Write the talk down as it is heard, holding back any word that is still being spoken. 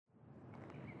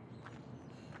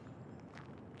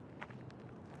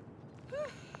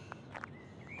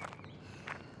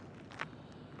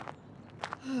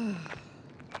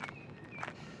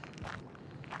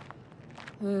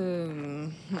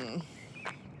You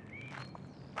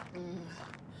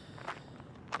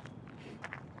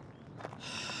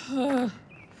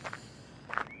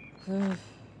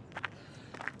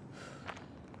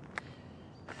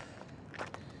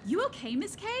okay,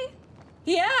 Miss K?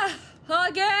 Yeah,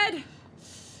 all good.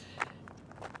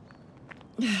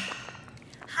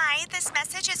 Hi, this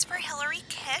message is for Hillary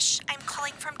Kish. I'm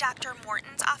calling from Dr.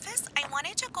 Morton's office. I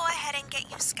wanted to go ahead and get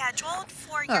you scheduled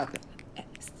for your...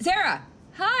 Sarah,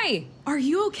 hi. Are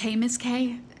you okay, Miss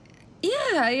K? Yeah,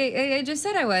 I just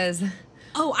said I was.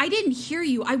 Oh, I didn't hear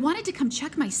you. I wanted to come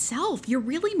check myself. You're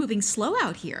really moving slow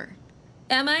out here.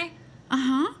 Am I?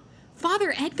 Uh-huh.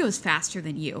 Father Ed goes faster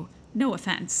than you. No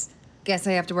offense. Guess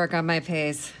I have to work on my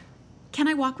pace. Can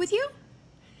I walk with you?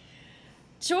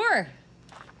 Sure.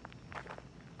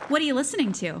 What are you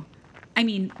listening to? I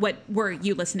mean, what were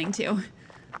you listening to?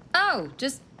 Oh,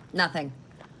 just nothing.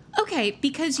 Okay,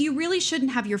 because you really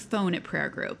shouldn't have your phone at prayer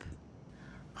group.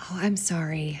 Oh, I'm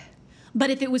sorry. But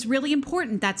if it was really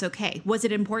important, that's okay. Was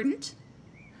it important?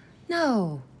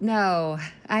 No.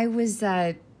 I was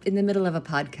in the middle of a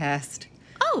podcast.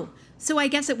 Oh, so I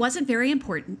guess it wasn't very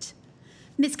important.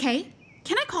 Miss K?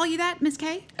 Can I call you that, Miss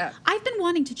K? I've been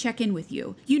wanting to check in with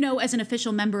you. You know, as an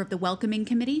official member of the welcoming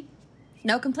committee.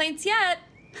 No complaints yet.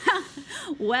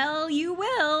 Well, you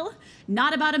will.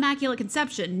 Not about Immaculate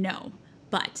Conception, no.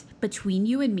 But between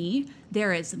you and me,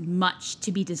 there is much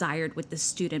to be desired with the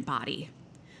student body.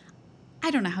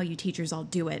 I don't know how you teachers all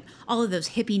do it. All of those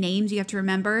hippie names you have to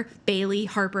remember. Bailey,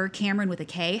 Harper, Cameron with a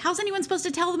K. How's anyone supposed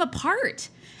to tell them apart?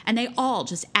 And they all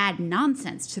just add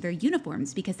nonsense to their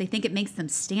uniforms because they think it makes them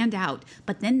stand out.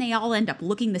 But then they all end up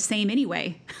looking the same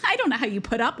anyway. I don't know how you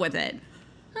put up with it.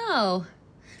 Oh,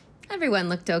 everyone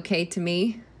looked okay to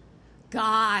me.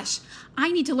 Gosh,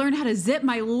 I need to learn how to zip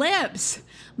my lips.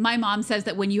 My mom says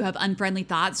that when you have unfriendly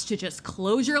thoughts, to just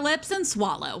close your lips and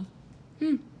swallow.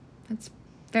 That's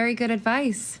very good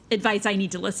advice. Advice I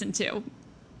need to listen to.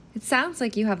 It sounds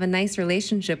like you have a nice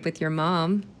relationship with your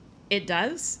mom. It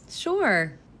does?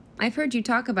 Sure. I've heard you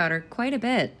talk about her quite a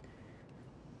bit.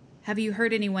 Have you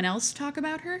heard anyone else talk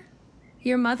about her?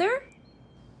 Your mother?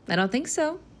 I don't think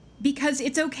so. Because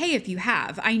it's okay if you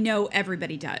have. I know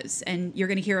everybody does, and you're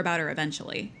going to hear about her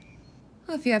eventually.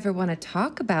 Well, if you ever want to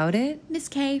talk about it. Miss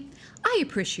K, I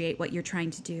appreciate what you're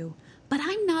trying to do, but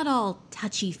I'm not all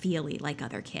touchy-feely like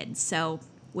other kids, so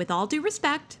with all due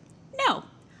respect, no.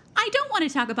 I don't want to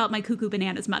talk about my cuckoo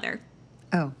banana's mother.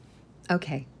 Oh,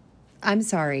 okay. I'm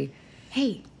sorry.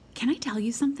 Hey, can I tell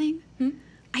you something?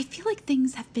 I feel like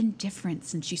things have been different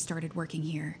since you started working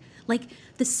here. Like,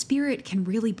 the spirit can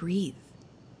really breathe.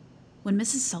 When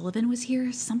Mrs. Sullivan was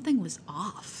here, something was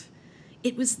off.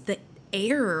 It was the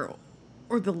air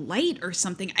or the light or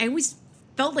something. I always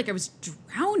felt like I was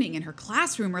drowning in her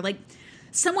classroom or like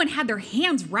someone had their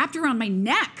hands wrapped around my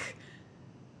neck.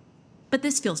 But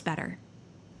this feels better.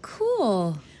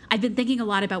 Cool. I've been thinking a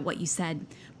lot about what you said.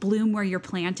 Bloom where you're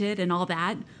planted and all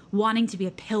that. Wanting to be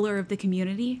a pillar of the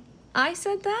community. I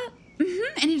said that?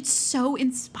 And it's so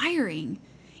inspiring.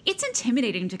 It's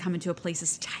intimidating to come into a place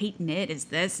as tight-knit as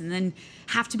this and then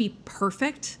have to be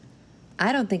perfect.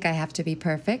 I don't think I have to be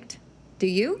perfect. Do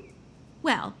you?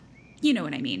 Well, you know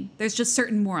what I mean. There's just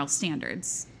certain moral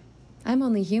standards. I'm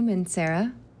only human,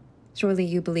 Sarah. Surely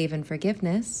you believe in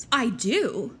forgiveness. I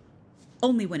do.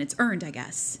 Only when it's earned, I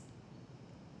guess.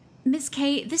 Miss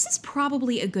K, this is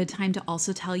probably a good time to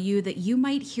also tell you that you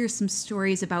might hear some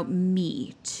stories about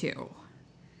me, too.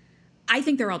 I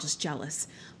think they're all just jealous.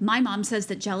 My mom says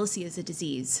that jealousy is a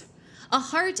disease. A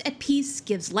heart at peace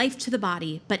gives life to the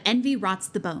body, but envy rots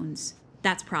the bones.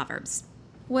 That's Proverbs.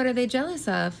 What are they jealous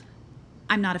of?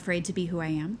 I'm not afraid to be who I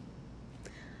am.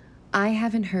 I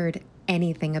haven't heard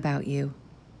anything about you.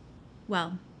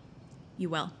 Well, you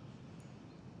will.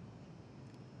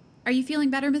 Are you feeling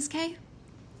better, Miss K?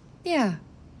 Yeah,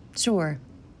 sure.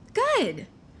 Good.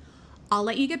 I'll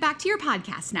let you get back to your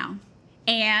podcast now.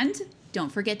 And don't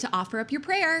forget to offer up your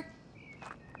prayer.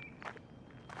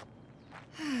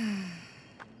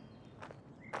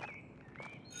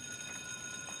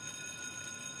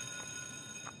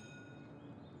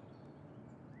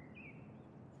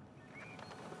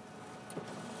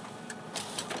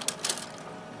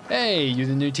 Hey, you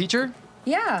the new teacher?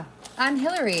 Yeah, I'm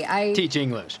Hillary. Teach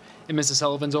English. In Mrs.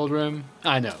 Sullivan's old room?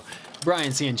 I know.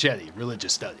 Brian Cianchetti,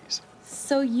 Religious Studies.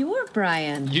 So you're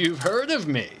Brian. You've heard of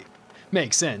me.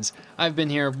 Makes sense. I've been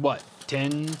here,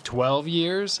 10, 12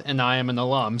 years, and I am an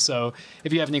alum, so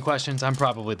if you have any questions, I'm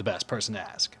probably the best person to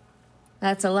ask.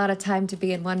 That's a lot of time to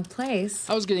be in one place.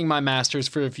 I was getting my master's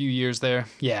for a few years there.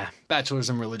 Yeah, bachelor's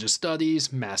in religious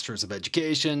studies, master's of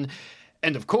education,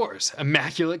 and of course,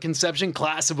 Immaculate Conception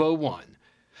class of '01.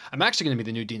 I'm actually going to be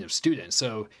the new dean of students,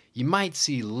 so you might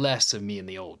see less of me in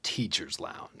the old teacher's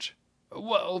lounge.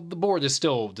 Well, the board is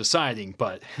still deciding,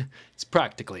 but it's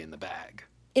practically in the bag.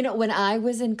 You know, when I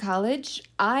was in college,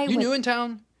 You new in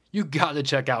town? You gotta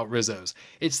check out Rizzo's.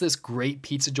 It's this great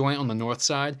pizza joint on the north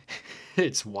side.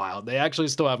 It's wild. They actually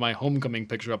still have my homecoming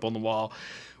picture up on the wall.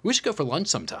 We should go for lunch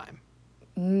sometime.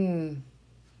 Oh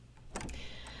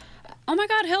my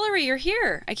God, Hillary, you're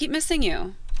here. I keep missing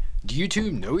you. Do you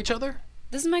two know each other?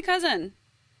 This is my cousin.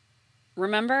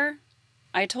 Remember?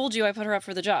 I told you I put her up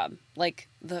for the job. Like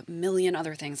the million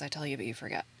other things I tell you, but you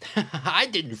forget. I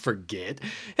didn't forget.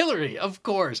 Hillary, of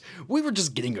course. We were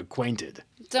just getting acquainted.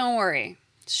 Don't worry.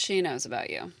 She knows about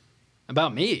you.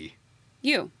 About me?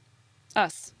 You.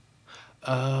 Us.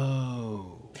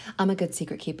 Oh. I'm a good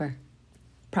secret keeper.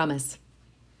 Promise.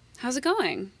 How's it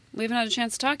going? We haven't had a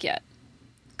chance to talk yet.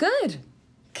 Good.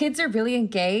 Kids are really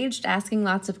engaged, asking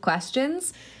lots of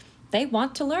questions. They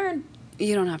want to learn.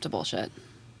 You don't have to bullshit.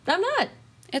 I'm not.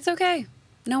 It's okay.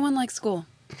 No one likes school.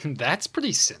 That's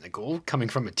pretty cynical, coming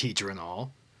from a teacher and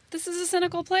all. This is a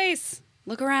cynical place.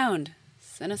 Look around.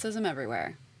 Cynicism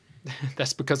everywhere.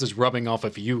 That's because it's rubbing off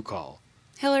of you, Call.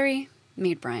 Hillary,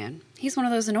 meet Brian. He's one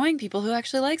of those annoying people who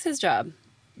actually likes his job.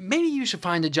 Maybe you should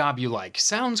find a job you like.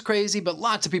 Sounds crazy, but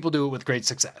lots of people do it with great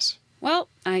success. Well,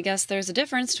 I guess there's a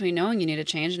difference between knowing you need a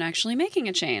change and actually making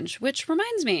a change, which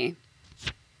reminds me.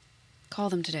 Call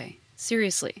them today.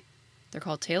 Seriously. They're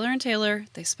called Taylor & Taylor.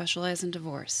 They specialize in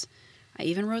divorce. I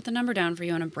even wrote the number down for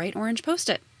you on a bright orange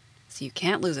Post-it, so you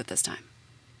can't lose it this time.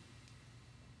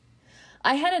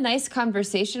 I had a nice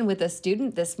conversation with a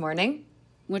student this morning.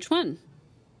 Which one?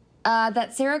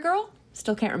 That Sarah girl?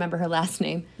 Still can't remember her last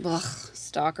name. Ugh,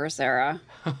 stalker Sarah.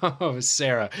 Oh,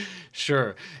 Sarah.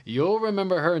 Sure, you'll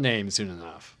remember her name soon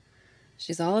enough.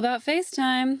 She's all about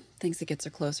FaceTime. Thinks it gets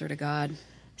her closer to God.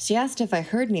 She asked if I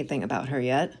heard anything about her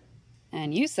yet.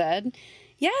 And you said,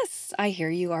 yes, I hear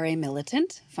you are a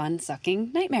militant,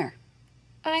 fun-sucking nightmare.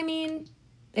 I mean,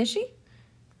 is she?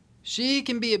 She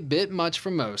can be a bit much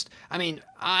for most. I mean,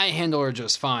 I handle her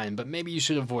just fine, but maybe you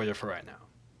should avoid her for right now.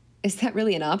 Is that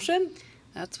really an option?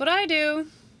 That's what I do.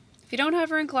 If you don't have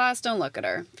her in class, don't look at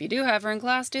her. If you do have her in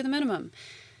class, do the minimum.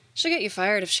 She'll get you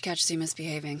fired if she catches you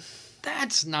misbehaving.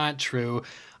 That's not true.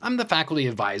 I'm the faculty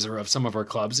advisor of some of our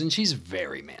clubs, and she's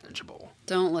very manageable.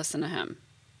 Don't listen to him.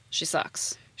 She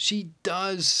sucks. She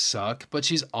does suck, but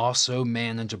she's also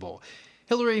manageable.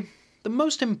 Hillary, the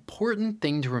most important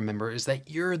thing to remember is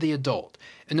that you're the adult.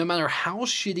 And no matter how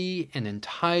shitty and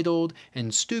entitled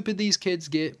and stupid these kids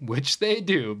get, which they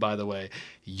do, by the way,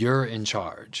 you're in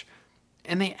charge.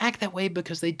 And they act that way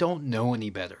because they don't know any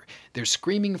better. They're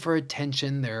screaming for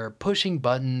attention, they're pushing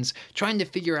buttons, trying to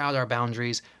figure out our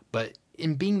boundaries, but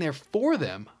in being there for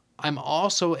them, I'm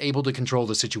also able to control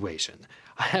the situation.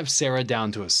 I have Sarah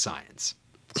down to a science.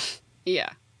 Yeah.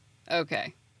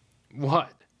 Okay.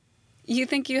 What? You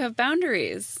think you have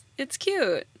boundaries. It's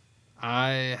cute.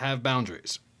 I have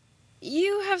boundaries.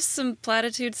 You have some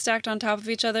platitudes stacked on top of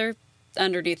each other,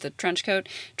 underneath the trench coat,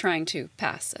 trying to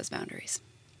pass as boundaries.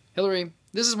 Hillary,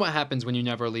 this is what happens when you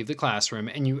never leave the classroom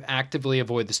and you actively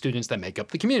avoid the students that make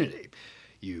up the community.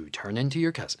 You turn into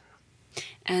your cousin.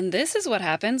 And this is what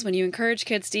happens when you encourage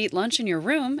kids to eat lunch in your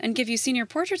room and give you senior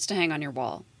portraits to hang on your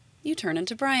wall. You turn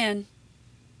into Brian.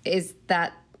 Is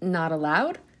that not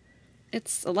allowed?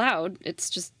 It's allowed. It's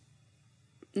just...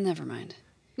 Never mind.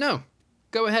 No,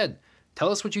 go ahead. Tell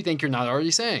us what you think you're not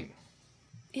already saying.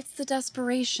 It's the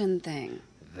desperation thing.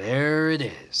 There it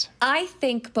is. I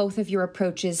think both of your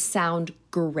approaches sound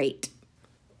great.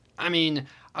 I mean,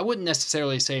 I wouldn't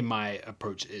necessarily say my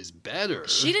approach is better.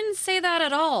 She didn't say that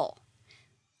at all.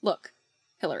 Look,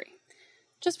 Hillary,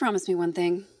 just promise me one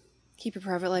thing. Keep your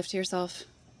private life to yourself.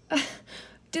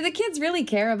 Do the kids really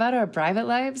care about our private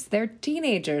lives? They're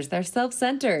teenagers. They're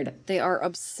self-centered. They are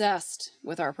obsessed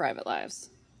with our private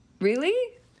lives. Really?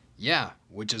 Yeah,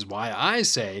 which is why I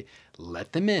say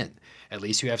let them in. At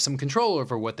least you have some control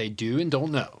over what they do and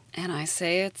don't know. And I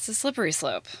say it's a slippery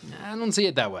slope. I don't see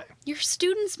it that way. Your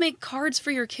students make cards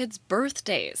for your kids'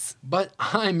 birthdays. But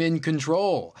I'm in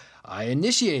control. I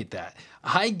initiate that.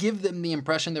 I give them the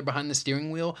impression they're behind the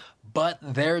steering wheel, but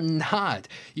they're not.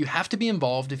 You have to be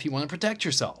involved if you want to protect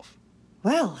yourself.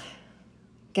 Well,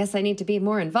 guess I need to be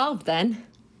more involved then.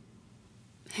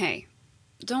 Hey,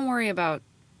 don't worry about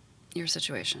your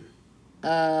situation.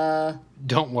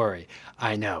 Don't worry.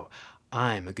 I know.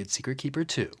 I'm a good secret keeper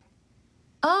too.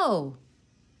 Oh,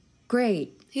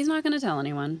 great. He's not going to tell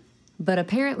anyone. But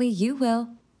apparently you will.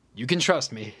 You can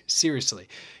trust me. Seriously.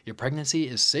 Your pregnancy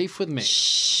is safe with me.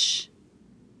 Shh.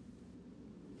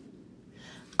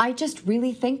 I just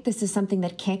really think this is something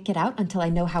that can't get out until I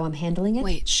know how I'm handling it.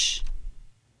 Wait, shh.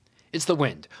 It's the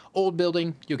wind. Old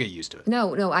building, you'll get used to it.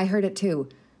 No, I heard it too.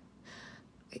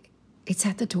 It's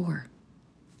at the door.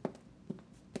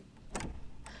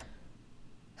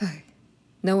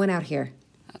 No one out here.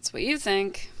 That's what you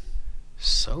think.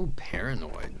 So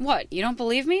paranoid. What, you don't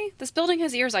believe me? This building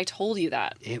has ears, I told you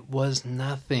that. It was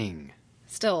nothing.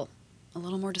 Still, a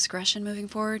little more discretion moving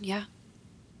forward, yeah?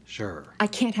 Sure. I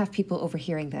can't have people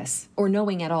overhearing this, or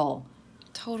knowing at all.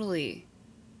 Totally.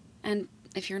 And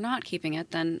if you're not keeping it,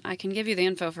 then I can give you the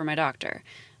info for my doctor.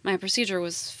 My procedure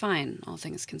was fine, all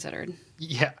things considered.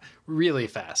 Yeah, really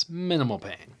fast. Minimal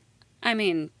pain. I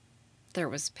mean, there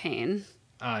was pain.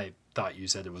 I thought you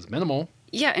said it was minimal.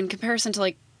 Yeah, in comparison to,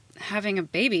 like, having a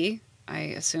baby, I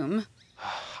assume.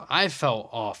 I felt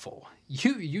awful.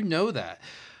 You know that.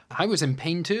 I was in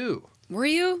pain too. Were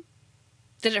you?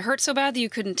 Did it hurt so bad that you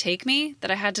couldn't take me?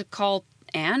 That I had to call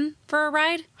Anne for a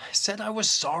ride? I said I was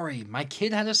sorry. My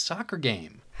kid had a soccer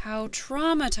game. How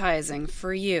traumatizing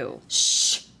for you.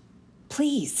 Shh!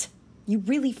 Please. You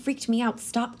really freaked me out.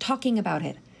 Stop talking about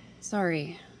it.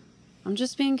 Sorry. I'm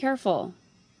just being careful.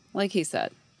 Like he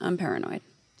said, I'm paranoid.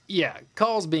 Yeah,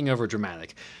 Call's being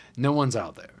overdramatic. No one's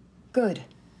out there. Good.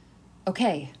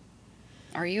 Okay.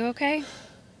 Are you okay?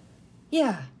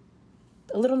 Yeah.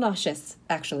 A little nauseous,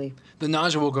 actually. The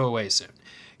nausea will go away soon.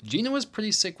 Gina was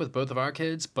pretty sick with both of our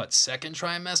kids, but second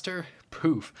trimester,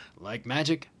 poof, like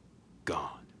magic,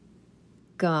 gone.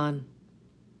 Gone.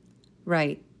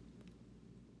 Right.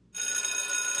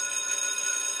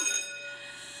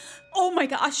 Oh my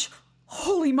gosh.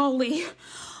 Holy moly.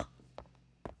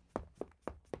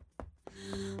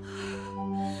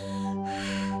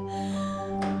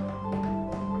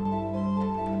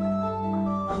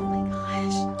 Oh my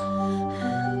gosh.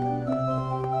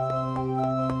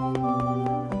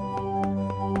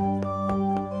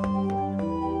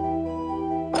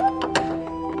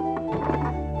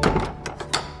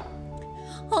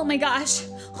 Oh my gosh.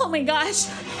 Oh my gosh.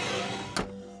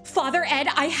 Father Ed,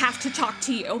 I have to talk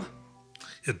to you.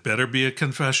 It better be a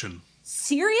confession.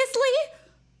 Seriously?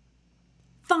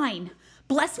 Fine.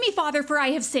 Bless me, Father, for I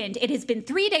have sinned. It has been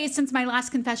 3 days since my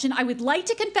last confession. I would like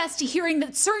to confess to hearing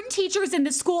that certain teachers in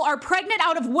this school are pregnant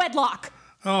out of wedlock.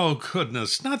 Oh,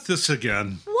 goodness, not this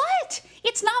again. What?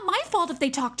 It's not my fault if they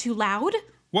talk too loud.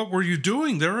 What were you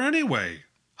doing there anyway?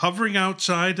 Hovering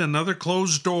outside another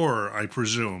closed door, I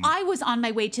presume. I was on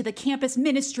my way to the campus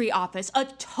ministry office. A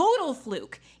total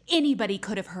fluke. Anybody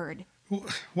could have heard.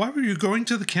 Why were you going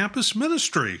to the campus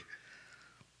ministry?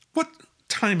 What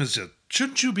time is it?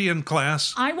 Shouldn't you be in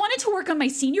class? I wanted to work on my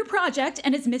senior project,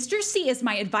 and as Mr. C is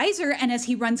my advisor and as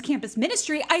he runs campus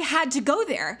ministry, I had to go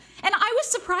there. And I was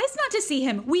surprised not to see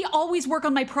him. We always work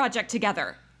on my project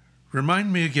together.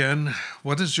 Remind me again,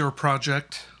 what is your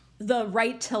project? The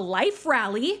Right to Life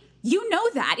rally. You know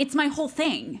that. It's my whole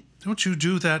thing. Don't you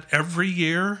do that every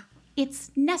year?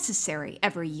 It's necessary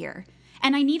every year.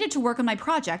 And I needed to work on my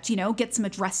project, get some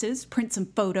addresses, print some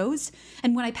photos.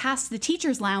 And when I passed the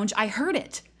teacher's lounge, I heard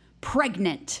it.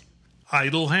 Pregnant.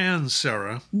 Idle hands,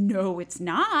 Sarah. No, it's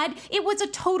not. It was a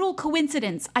total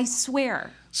coincidence, I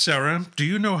swear. Sarah, do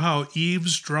you know how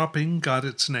eavesdropping got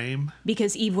its name?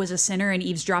 Because Eve was a sinner and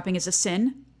eavesdropping is a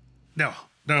sin? No.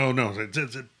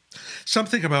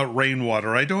 Something about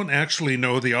rainwater. I don't actually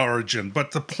know the origin,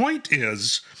 but the point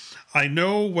is, I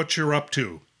know what you're up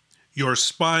to. You're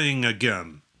spying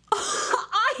again.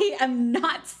 I am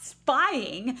not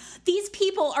spying. These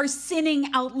people are sinning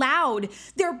out loud.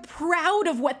 They're proud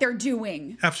of what they're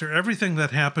doing. After everything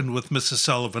that happened with Mrs.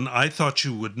 Sullivan, I thought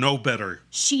you would know better.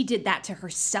 She did that to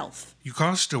herself. You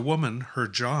cost a woman her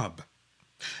job.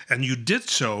 And you did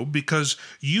so because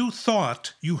you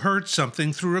thought you heard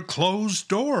something through a closed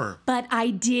door. But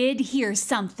I did hear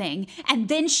something, and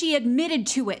then she admitted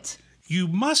to it. You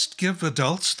must give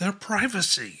adults their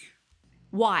privacy.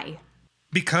 Why?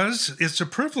 Because it's a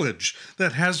privilege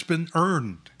that has been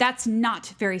earned. That's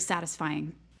not very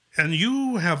satisfying. And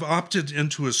you have opted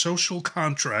into a social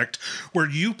contract where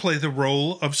you play the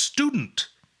role of student.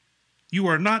 You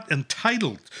are not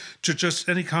entitled to just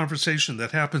any conversation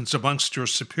that happens amongst your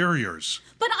superiors.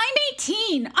 But I'm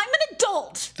 18. I'm an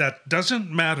adult. That doesn't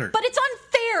matter. But it's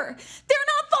unfair. They're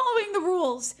not following the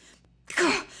rules.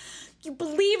 Gah, you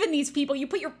believe in these people. You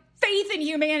put your faith in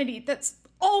humanity. That's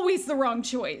always the wrong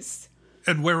choice.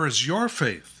 And where is your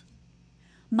faith?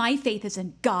 My faith is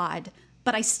in God,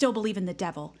 but I still believe in the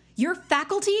devil. Your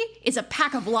faculty is a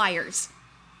pack of liars.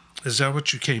 Is that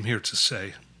what you came here to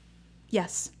say?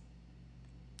 Yes.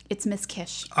 It's Miss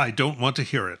Kish. I don't want to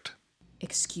hear it.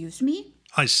 Excuse me?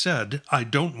 I said I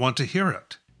don't want to hear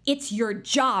it. It's your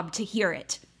job to hear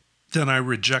it. then I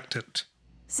reject it.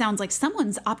 Sounds like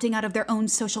someone's opting out of their own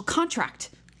social contract.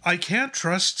 I can't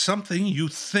trust something you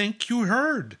think you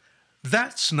heard.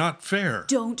 That's not fair.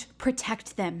 Don't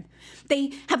protect them.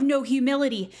 They have no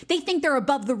humility. They think they're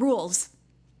above the rules.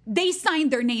 They signed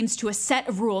their names to a set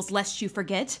of rules, lest you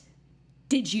forget.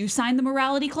 Did you sign the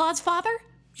morality clause, Father?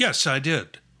 Yes, I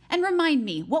did. And remind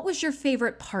me, what was your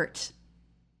favorite part?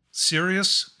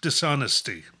 Serious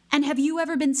dishonesty. And have you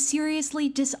ever been seriously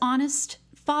dishonest,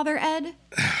 Father Ed?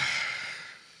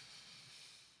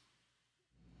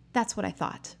 That's what I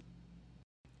thought.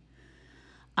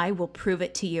 I will prove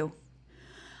it to you.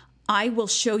 I will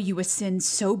show you a sin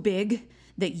so big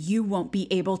that you won't be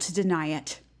able to deny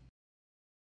it.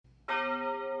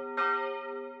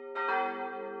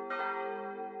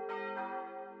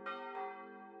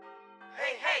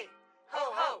 Hey, hey,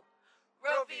 ho, ho.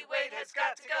 Roe v. Wade has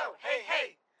got to go. Hey,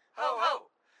 hey, ho, ho.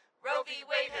 Roe v.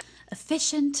 Wade has...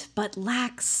 Efficient, but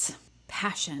lacks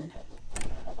passion.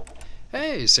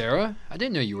 Hey, Sarah. I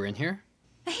didn't know you were in here.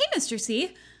 Hey, Mr.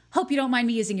 C. Hope you don't mind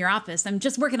me using your office. I'm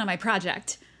just working on my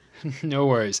project. No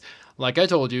worries. Like I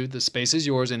told you, the space is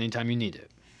yours anytime you need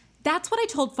it. That's what I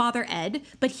told Father Ed,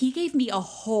 but he gave me a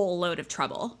whole load of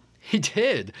trouble. He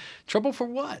did? Trouble for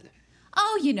what?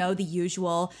 Oh, you know, the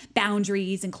usual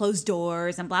boundaries and closed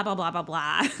doors and blah, blah, blah, blah,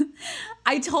 blah.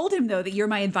 I told him, though, that you're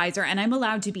my advisor and I'm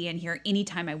allowed to be in here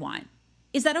anytime I want.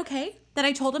 Is that okay that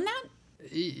I told him that?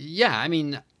 Yeah, I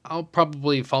mean, I'll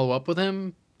probably follow up with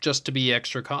him just to be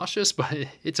extra cautious, but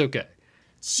it's okay.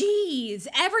 Jeez,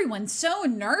 everyone's so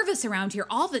nervous around here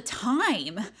all the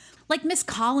time. Like Miss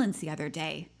Collins the other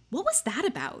day. What was that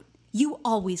about? You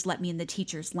always let me in the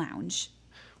teacher's lounge.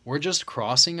 We're just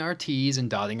crossing our T's and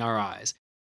dotting our I's.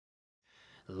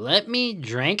 Let me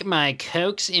drink my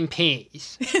Cokes in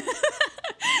peace.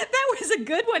 That was a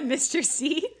good one, Mr.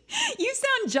 C. You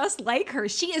sound just like her.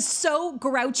 She is so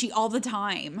grouchy all the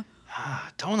time.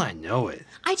 Don't I know it?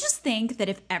 I just think that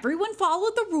if everyone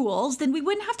followed the rules, then we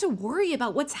wouldn't have to worry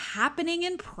about what's happening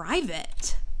in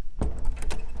private.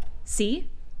 See?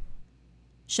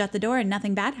 Shut the door and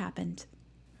nothing bad happened.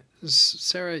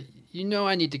 Sarah, you know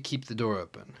I need to keep the door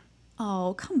open.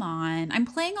 Oh, come on. I'm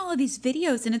playing all of these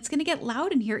videos and it's going to get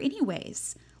loud in here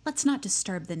anyways. Let's not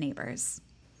disturb the neighbors.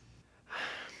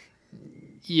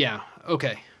 Yeah,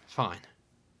 okay, fine.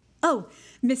 Oh,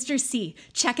 Mr. C,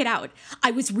 check it out. I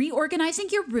was reorganizing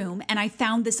your room and I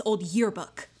found this old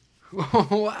yearbook.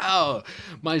 Wow,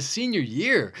 my senior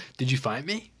year. Did you find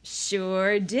me?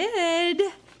 Sure did.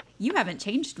 You haven't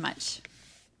changed much.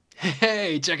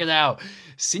 Hey, check it out.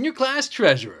 Senior class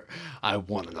treasurer. I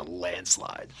won in a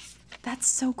landslide. That's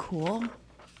so cool.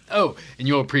 Oh, and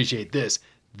you'll appreciate this.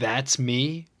 That's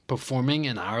me performing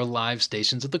in our live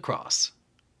Stations of the Cross.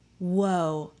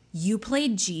 Whoa, you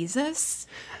played Jesus?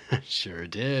 Sure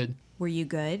did. Were you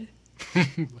good?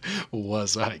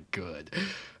 Was I good?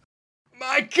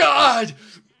 My God!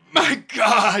 My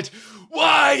God!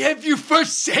 Why have you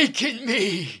forsaken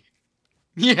me?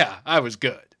 Yeah, I was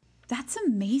good. That's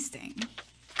amazing.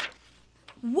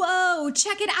 Whoa,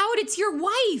 check it out. It's your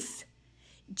wife.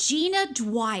 Gina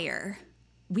Dwyer.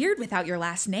 Weird without your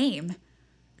last name.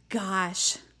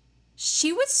 Gosh,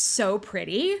 she was so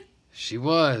pretty. She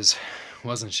was,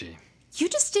 wasn't she? You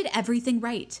just did everything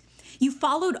right. You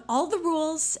followed all the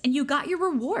rules and you got your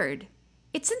reward.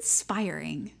 It's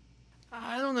inspiring.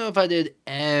 I don't know if I did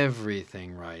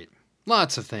everything right.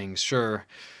 Lots of things, sure,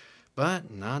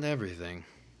 but not everything.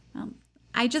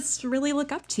 I just really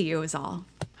look up to you is all.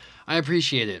 I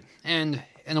appreciate it, and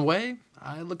in a way,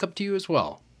 I look up to you as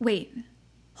well. Wait,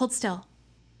 hold still.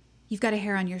 You've got a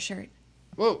hair on your shirt.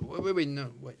 Whoa, wait,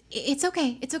 no, wait. It's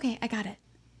okay, I got it.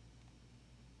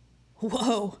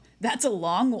 Whoa, that's a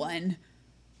long one.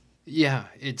 Yeah,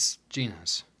 it's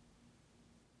Gina's.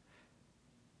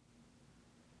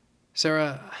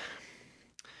 Sarah,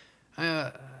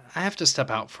 I have to step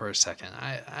out for a second.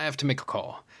 I have to make a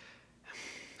call.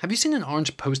 Have you seen an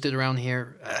orange Post-it around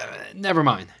here? Never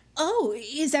mind. Oh,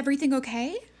 is everything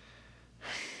okay?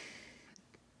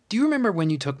 Do you remember when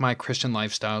you took my Christian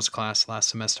lifestyles class last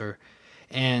semester?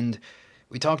 And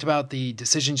we talked about the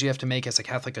decisions you have to make as a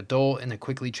Catholic adult in a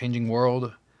quickly changing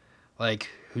world? Like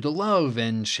who to love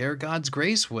and share God's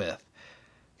grace with.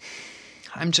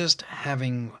 I'm just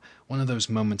having one of those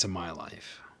moments in my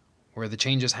life where the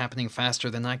change is happening faster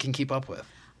than I can keep up with.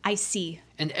 I see.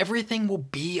 And everything will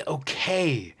be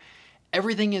okay.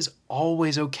 Everything is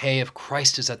always okay if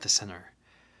Christ is at the center.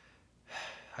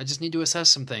 I just need to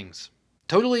assess some things.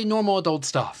 Totally normal adult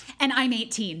stuff. And I'm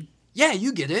 18. Yeah,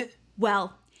 you get it.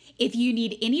 Well, if you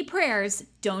need any prayers,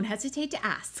 don't hesitate to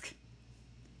ask.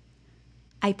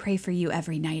 I pray for you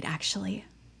every night, actually.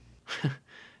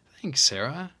 Thanks,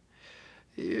 Sarah.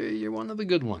 You're one of the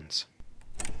good ones.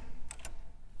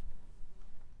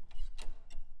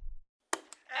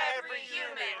 Every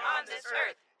human on this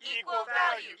earth, equal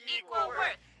value, equal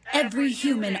worth. Every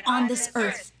human on this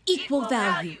earth, equal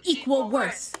value, equal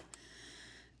worth.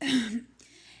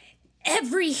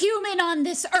 Every human on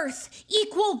this earth,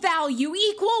 equal value,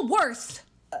 equal worth.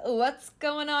 What's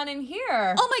going on in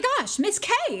here? Oh my gosh, Miss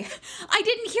K! I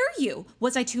didn't hear you.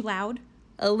 Was I too loud?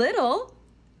 A little.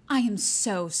 I am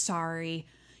so sorry.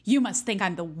 You must think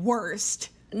I'm the worst.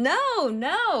 No.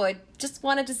 I just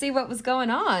wanted to see what was going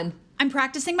on. I'm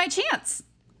practicing my chants.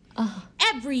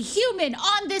 Every human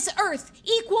on this earth,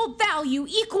 equal value,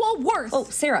 equal worth. Oh,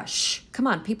 Sarah, shh. Come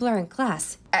on, people are in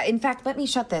class. In fact, let me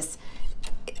shut this.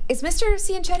 Is Mr.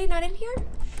 Cianchetti not in here?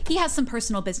 He has some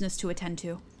personal business to attend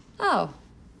to. Oh.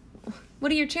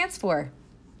 What are your chants for?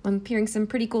 I'm hearing some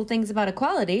pretty cool things about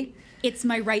equality. It's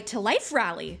my Right to Life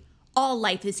rally. All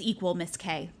life is equal, Miss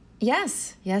K.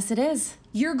 Yes, it is.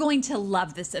 You're going to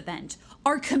love this event.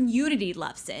 Our community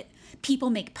loves it.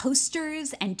 People make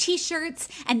posters and t-shirts,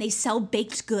 and they sell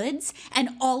baked goods, and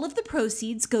all of the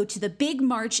proceeds go to the big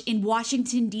march in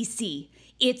Washington, D.C.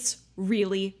 It's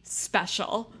really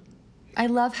special. I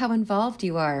love how involved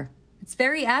you are. It's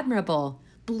very admirable.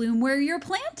 Bloom where you're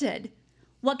planted.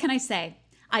 What can I say?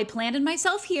 I planted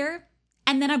myself here,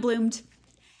 and then I bloomed.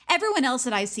 Everyone else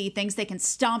that I see thinks they can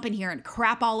stomp in here and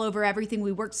crap all over everything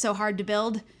we worked so hard to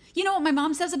build. You know what my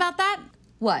mom says about that?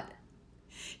 What?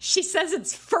 She says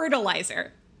it's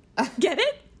fertilizer. Get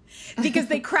it? Because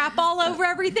they crap all over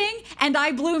everything, and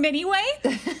I bloom anyway?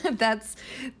 That's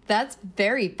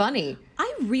very funny.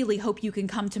 I really hope you can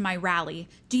come to my rally.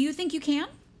 Do you think you can?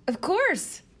 Of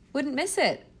course. Wouldn't miss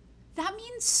it. That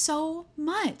means so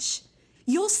much.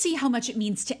 You'll see how much it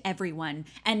means to everyone.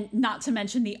 And not to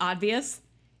mention the obvious,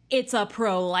 it's a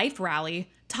pro-life rally.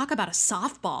 Talk about a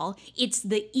softball. It's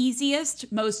the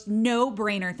easiest, most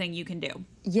no-brainer thing you can do.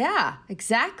 Yeah,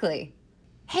 exactly.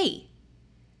 Hey,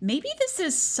 maybe this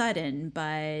is sudden,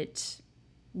 but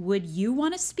would you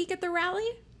want to speak at the rally?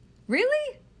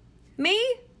 Really? Me?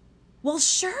 Well,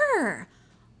 sure.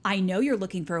 I know you're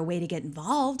looking for a way to get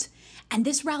involved, and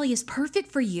this rally is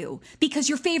perfect for you because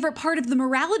your favorite part of the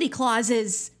morality clause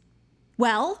is,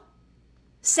 well,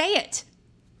 say it.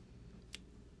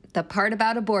 The part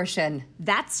about abortion.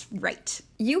 That's right.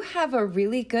 You have a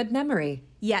really good memory.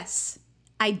 Yes,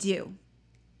 I do.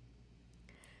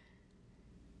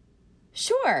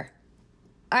 Sure.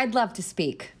 I'd love to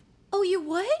speak. Oh, you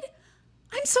would?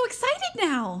 I'm so excited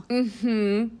now.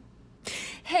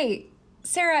 Hey,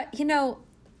 Sarah,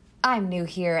 I'm new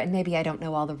here and maybe I don't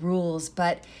know all the rules,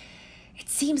 but it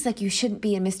seems like you shouldn't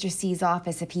be in Mr. C's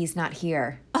office if he's not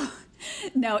here.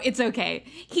 No, it's okay.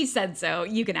 He said so.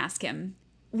 You can ask him.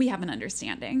 We have an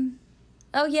understanding.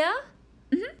 Oh, yeah?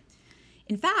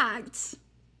 In fact,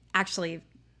 actually,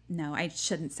 no, I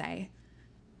shouldn't say.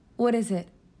 What is it?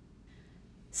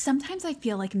 Sometimes I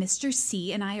feel like Mr.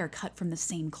 C and I are cut from the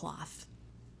same cloth.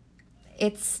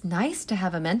 It's nice to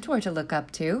have a mentor to look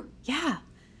up to. Yeah.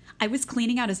 I was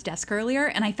cleaning out his desk earlier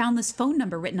and I found this phone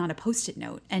number written on a Post-it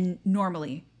note. And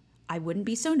normally, I wouldn't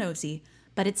be so nosy,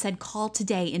 but it said call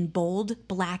today in bold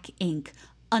black ink,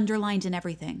 underlined and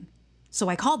everything. So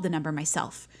I called the number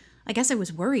myself. I guess I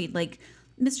was worried, like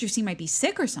Mr. C might be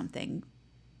sick or something.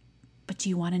 But do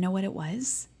you want to know what it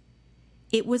was?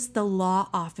 It was the law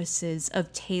offices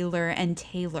of Taylor and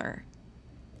Taylor.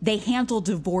 They handle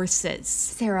divorces.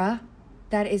 Sarah,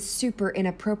 that is super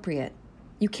inappropriate.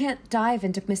 You can't dive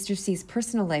into Mr. C's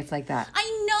personal life like that.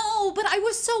 I know, but I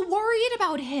was so worried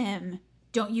about him.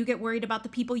 Don't you get worried about the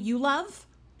people you love?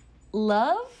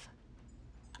 Love?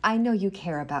 I know you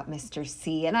care about Mr.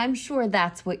 C, and I'm sure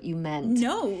that's what you meant.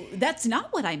 No, that's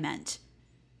not what I meant.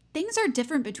 Things are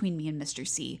different between me and Mr.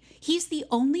 C. He's the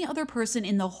only other person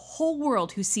in the whole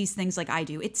world who sees things like I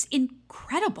do. It's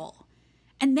incredible.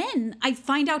 And then I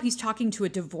find out he's talking to a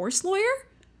divorce lawyer.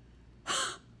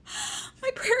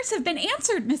 My prayers have been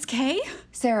answered, Miss K.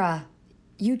 Sarah,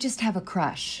 you just have a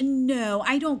crush. No,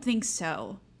 I don't think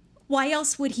so. Why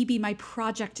else would he be my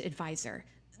project advisor?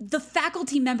 The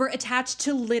faculty member attached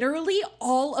to literally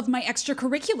all of my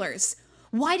extracurriculars.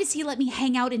 Why does he let me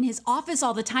hang out in his office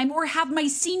all the time or have my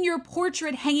senior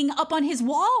portrait hanging up on his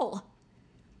wall?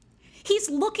 He's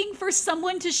looking for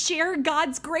someone to share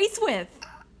God's grace with.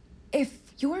 If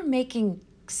you're making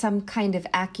some kind of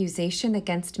accusation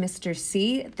against Mr.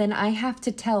 C, then I have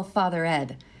to tell Father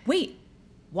Ed. Wait,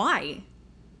 why?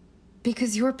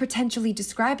 Because you're potentially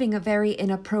describing a very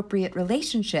inappropriate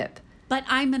relationship. But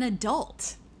I'm an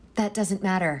adult. That doesn't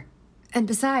matter. And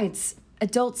besides,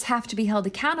 adults have to be held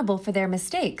accountable for their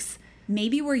mistakes.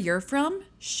 Maybe where you're from,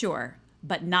 sure,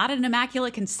 but not an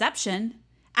immaculate conception.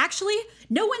 Actually,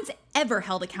 no one's ever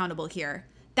held accountable here.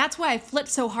 That's why I flipped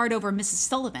so hard over Mrs.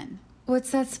 Sullivan.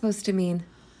 What's that supposed to mean?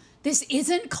 This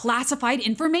isn't classified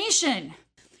information.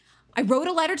 I wrote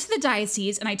a letter to the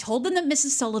diocese and I told them that Mrs.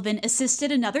 Sullivan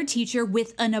assisted another teacher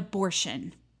with an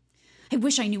abortion. I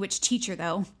wish I knew which teacher,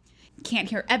 though. Can't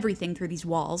hear everything through these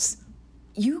walls.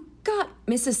 You got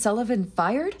Mrs. Sullivan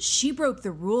fired? She broke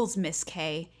the rules, Miss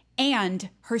Kay, and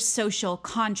her social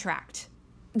contract.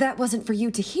 That wasn't for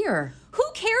you to hear. Who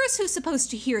cares who's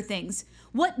supposed to hear things?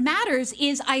 What matters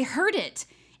is I heard it.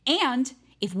 And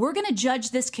if we're going to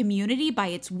judge this community by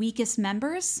its weakest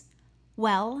members,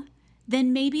 well,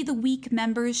 then maybe the weak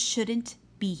members shouldn't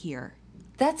be here.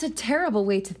 That's a terrible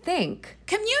way to think.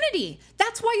 Community!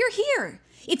 That's why you're here.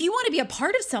 If you want to be a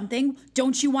part of something,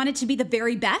 don't you want it to be the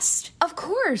very best? Of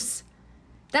course.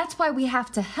 That's why we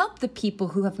have to help the people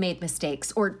who have made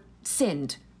mistakes or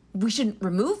sinned. We shouldn't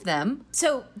remove them.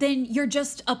 So then you're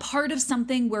just a part of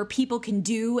something where people can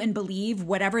do and believe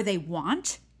whatever they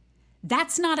want?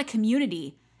 That's not a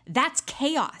community. That's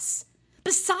chaos.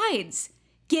 Besides,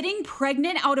 getting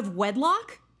pregnant out of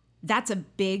wedlock? That's a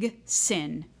big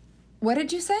sin. What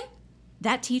did you say?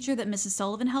 That teacher that Mrs.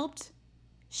 Sullivan helped,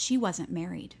 she wasn't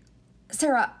married.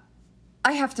 Sarah,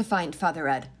 I have to find Father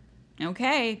Ed.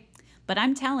 Okay, but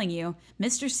I'm telling you,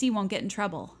 Mr. C won't get in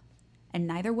trouble, and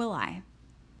neither will I.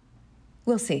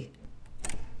 We'll see.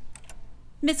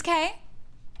 Miss Kay,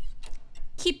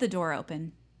 keep the door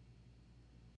open.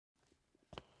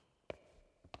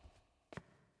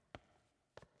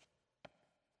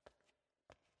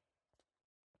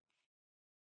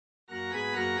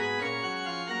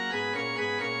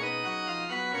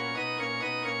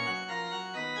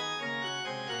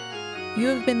 You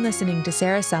have been listening to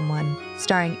Sarah Someone,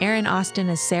 starring Aaron Austin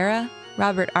as Sarah,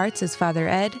 Robert Arts as Father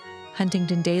Ed,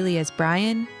 Huntington Daly as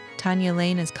Brian, Tanya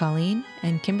Lane as Colleen,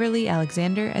 and Kimberly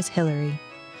Alexander as Hillary.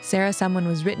 Sarah Someone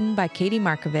was written by Katie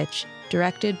Markovich,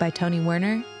 directed by Tony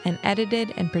Werner, and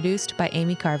edited and produced by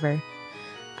Amy Carver.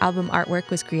 Album artwork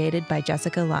was created by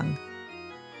Jessica Lung.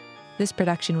 This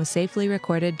production was safely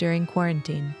recorded during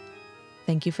quarantine.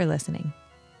 Thank you for listening.